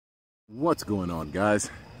What's going on,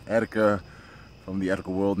 guys? Etika from the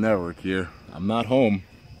EWNetwork Network here. I'm not home.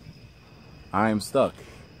 I am stuck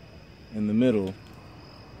in the middle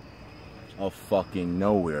of fucking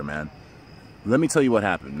nowhere, man. Let me tell you what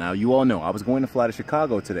happened. Now, you all know I was going to fly to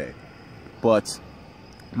Chicago today, but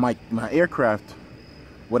my aircraft,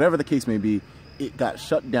 whatever the case may be, it got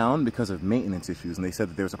shut down because of maintenance issues, and they said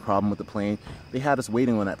that there was a problem with the plane. They had us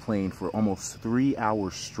waiting on that plane for almost 3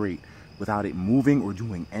 hours straight without it moving or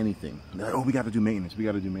doing anything. They're like, oh, we got to do maintenance, we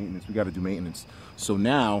got to do maintenance, we got to do maintenance. So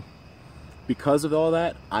now, because of all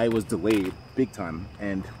that, I was delayed big time.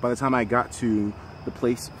 And by the time I got to the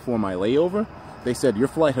place for my layover, they said, your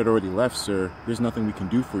flight had already left, sir. There's nothing we can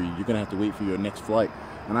do for you. You're gonna have to wait for your next flight.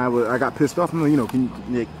 And I got pissed off. I'm like,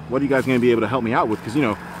 Nick, what are you guys gonna be able to help me out with? Because,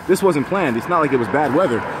 this wasn't planned. It's not like it was bad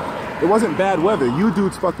weather. It wasn't bad weather. You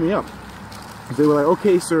dudes fucked me up. They were like,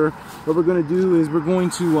 okay, sir, what we're gonna do is we're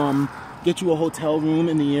going to get you a hotel room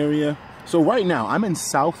in the area. So right now, I'm in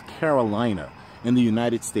South Carolina in the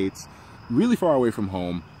United States, really far away from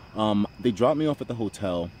home. They dropped me off at the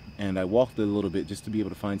hotel, and I walked a little bit just to be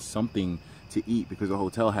able to find something to eat because the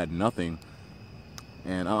hotel had nothing.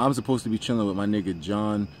 And I'm supposed to be chilling with my nigga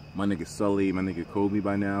John, my nigga Sully, my nigga Kobe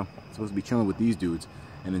by now. I'm supposed to be chilling with these dudes,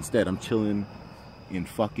 and instead I'm chilling in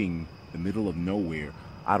fucking the middle of nowhere.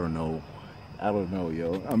 I don't know,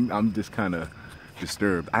 yo. I'm just kind of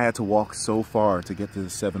disturbed. I had to walk so far to get to the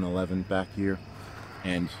 7-Eleven back here,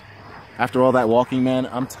 and after all that walking, man,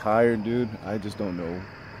 I'm tired, dude. I just don't know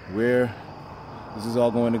where this is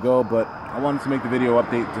all going to go, but I wanted to make the video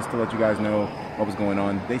update just to let you guys know what was going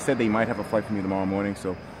on. They said they might have a flight for me tomorrow morning,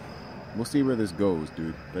 so we'll see where this goes,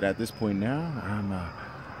 dude. But at this point now,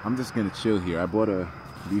 I'm just gonna chill here. I bought a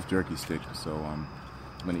beef jerky stick, so I'm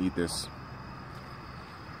gonna eat this.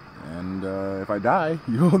 And if I die,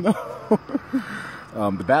 you'll know.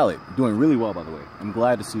 The ballot, doing really well, by the way. I'm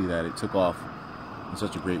glad to see that it took off in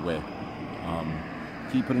such a great way.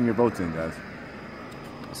 Keep putting your votes in, guys.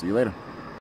 See you later.